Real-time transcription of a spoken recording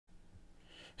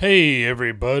Hey,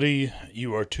 everybody.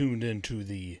 You are tuned into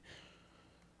the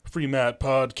Free Matt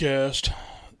podcast,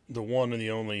 the one and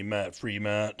the only Matt Free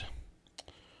Matt.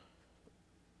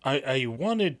 I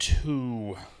wanted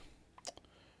to.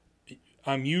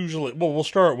 I'm usually. Well, we'll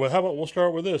start with. How about we'll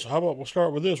start with this? How about we'll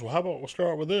start with this? Well, how about we'll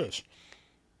start with this?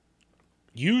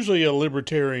 Usually a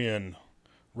libertarian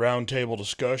roundtable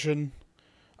discussion.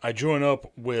 I join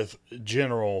up with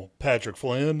General Patrick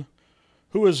Flynn,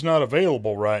 who is not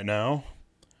available right now,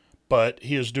 but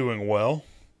he is doing well.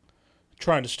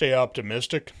 Trying to stay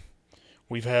optimistic.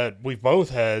 We've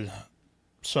both had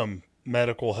some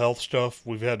medical health stuff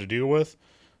we've had to deal with.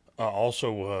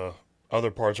 Also, other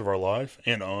parts of our life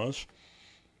and us.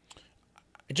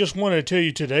 I just wanted to tell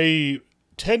you today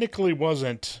technically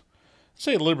wasn't,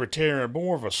 say, libertarian, but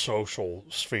more of a social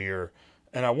sphere.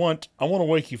 And I want to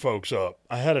wake you folks up.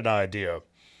 I had an idea.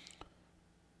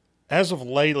 As of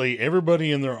lately,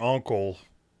 everybody and their uncle,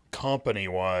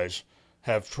 company-wise,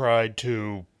 have tried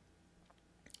to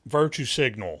virtue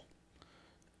signal.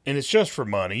 And it's just for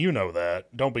money. You know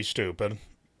that. Don't be stupid.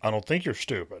 I don't think you're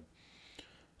stupid.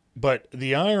 But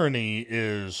the irony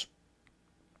is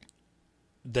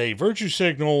they virtue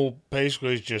signal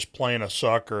basically is just playing a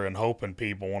sucker and hoping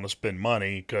people want to spend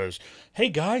money because, hey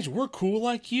guys, we're cool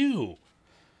like you.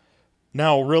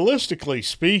 Now, realistically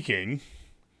speaking,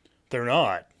 they're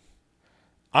not.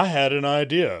 I had an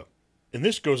idea, and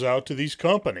this goes out to these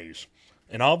companies,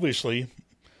 and obviously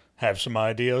have some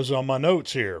ideas on my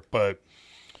notes here, but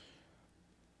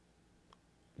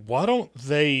why don't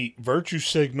they virtue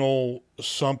signal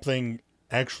something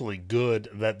actually good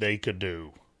that they could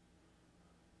do?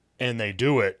 And they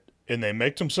do it, and they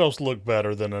make themselves look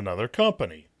better than another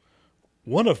company.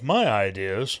 One of my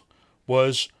ideas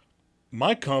was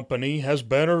my company has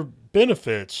better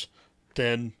benefits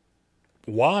than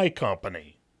Y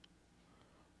company.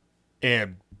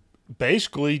 And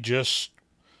basically just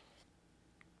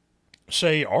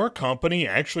say our company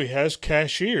actually has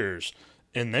cashiers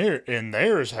and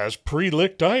theirs has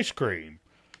pre-licked ice cream.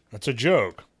 That's a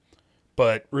joke.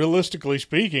 But realistically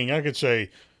speaking, I could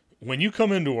say, when you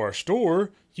come into our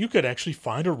store, you could actually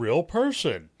find a real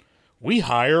person. We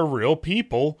hire real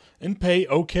people and pay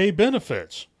okay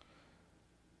benefits.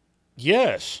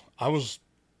 Yes,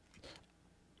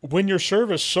 when your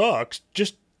service sucks,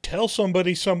 just tell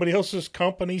somebody else's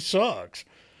company sucks.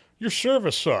 Your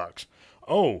service sucks.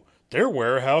 Oh, their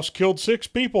warehouse killed 6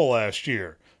 people last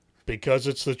year. Because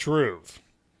it's the truth.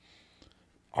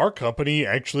 Our company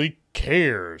actually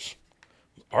cares.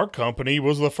 Our company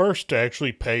was the first to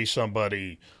actually pay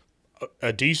somebody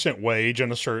a decent wage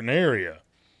in a certain area.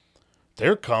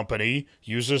 Their company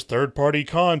uses third-party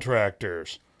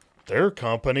contractors. Their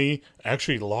company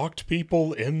actually locked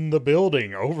people in the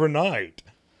building overnight.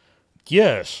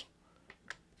 Yes,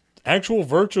 actual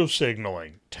virtue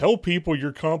signaling. Tell people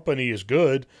your company is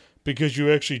good because you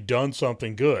actually done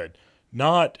something good.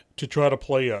 Not to try to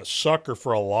play a sucker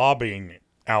for a lobbying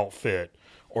outfit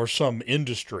or some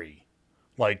industry.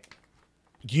 Like,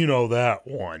 you know that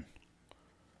one.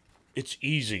 It's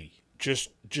easy. Just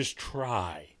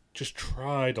try. Just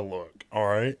try to look, all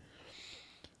right?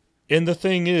 And the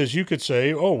thing is, you could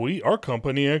say, our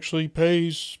company actually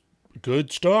pays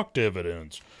good stock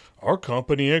dividends. Our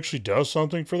company actually does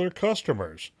something for their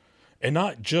customers. And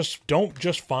don't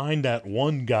just find that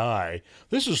one guy.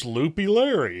 This is Loopy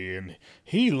Larry, and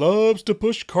he loves to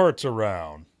push carts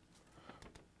around.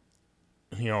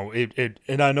 You know,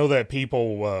 and I know that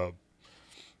people,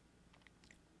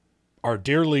 our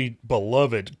dearly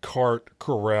beloved cart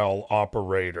corral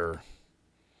operator,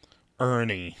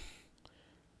 Ernie,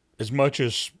 as much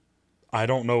as I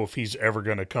don't know if he's ever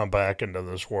going to come back into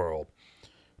this world,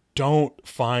 don't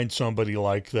find somebody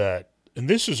like that. And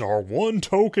this is our one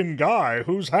token guy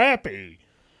who's happy.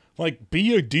 Like,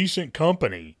 be a decent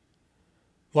company.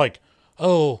 Like,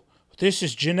 oh, this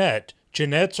is Jeanette.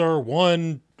 Jeanette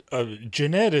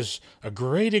is a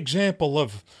great example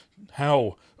of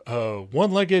how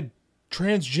one-legged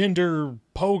transgender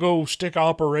pogo stick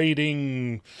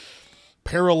operating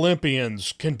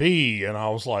Paralympians can be. And I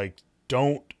was like,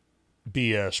 don't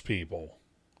BS people.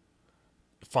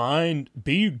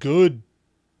 Be good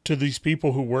to these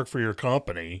people who work for your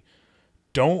company.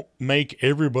 Don't make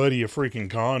everybody a freaking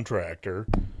contractor.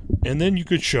 And then you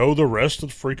could show the rest of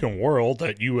the freaking world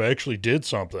that you actually did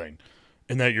something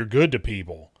and that you're good to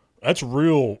people. That's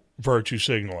real virtue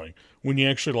signaling. When you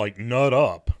actually like nut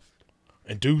up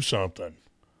and do something.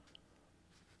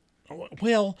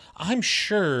 Well, I'm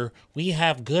sure we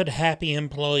have good, happy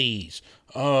employees.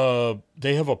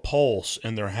 They have a pulse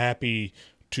and they're happy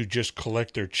to just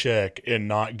collect their check and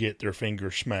not get their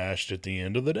finger smashed at the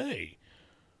end of the day.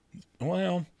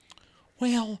 Well,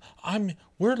 Well,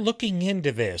 we're looking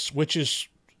into this, which is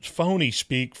phony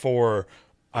speak for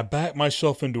I back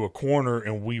myself into a corner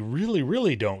and we really,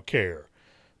 really don't care.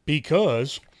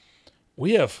 Because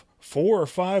we have 4 or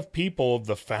 5 people of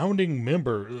the founding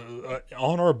member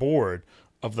on our board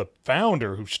of the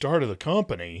founder who started the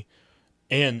company,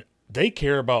 and they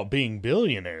care about being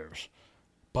billionaires.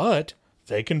 But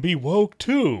they can be woke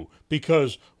too,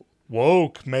 because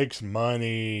woke makes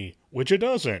money, which it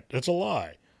doesn't. It's a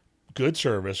lie. Good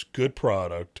service, good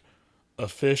product,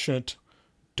 efficient.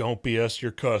 Don't BS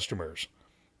your customers.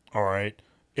 All right?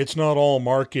 It's not all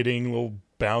marketing, little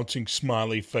bouncing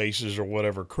smiley faces or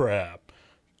whatever crap.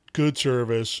 Good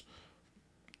service.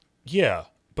 Yeah,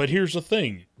 but here's the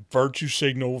thing, virtue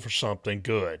signal for something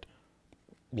good,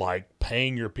 like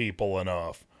paying your people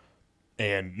enough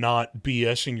and not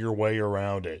BSing your way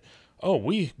around it. Oh,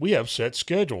 we have set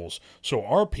schedules, so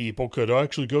our people could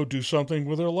actually go do something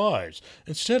with their lives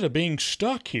instead of being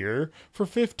stuck here for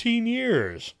 15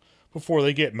 years before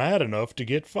they get mad enough to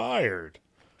get fired.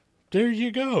 There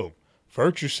you go.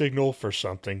 Virtue signal for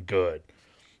something good.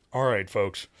 All right,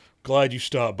 folks. Glad you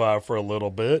stopped by for a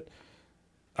little bit.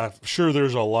 I'm sure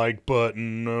there's a like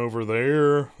button over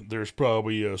there. There's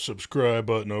probably a subscribe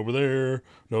button over there.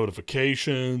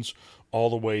 Notifications all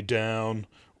the way down.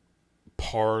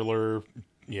 Parler,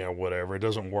 yeah, whatever. It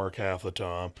doesn't work half the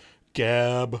time.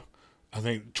 Gab, I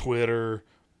think Twitter.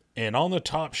 And on the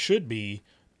top should be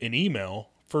an email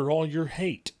for all your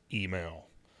hate email.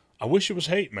 I wish it was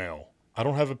hate mail. I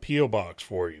don't have a P.O. box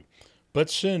for you.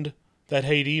 But send that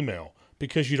hate email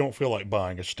because you don't feel like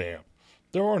buying a stamp.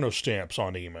 There are no stamps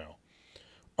on email.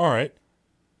 All right.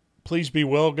 Please be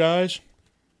well, guys.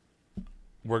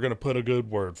 We're going to put a good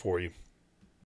word for you.